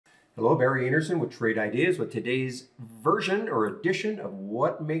Hello, Barry Anderson with Trade Ideas with today's version or edition of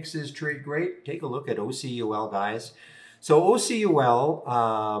What Makes This Trade Great. Take a look at OCUL, guys. So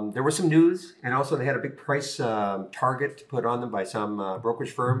OCUL, there was some news, and also they had a big price target put on them by some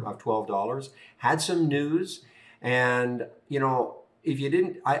brokerage firm of $12. Had some news, and you know, if you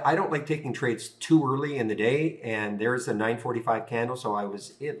didn't, I don't like taking trades too early in the day, and there's a 9:45 candle. So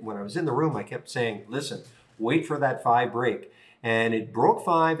when I was in the room, I kept saying, listen, wait for that 5 break. And it broke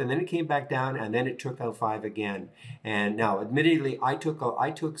 5, and then it came back down, and then it took out 5 again. And now, admittedly, I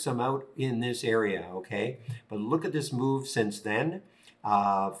took some out in this area, okay? But look at this move since then,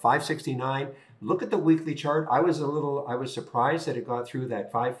 569. Look at the weekly chart. I was surprised that it got through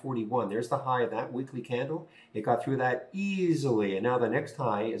that 541. There's the high of that weekly candle. It got through that easily, and now the next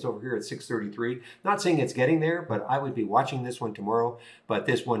high is over here at 633. Not saying it's getting there, but I would be watching this one tomorrow. But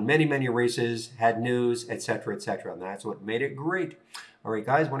this won many, many races, had news, etc., etc., and that's what made it great. All right,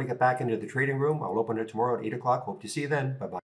 guys, when I get back into the trading room, I'll open it tomorrow at 8 o'clock. Hope to see you then. Bye-bye.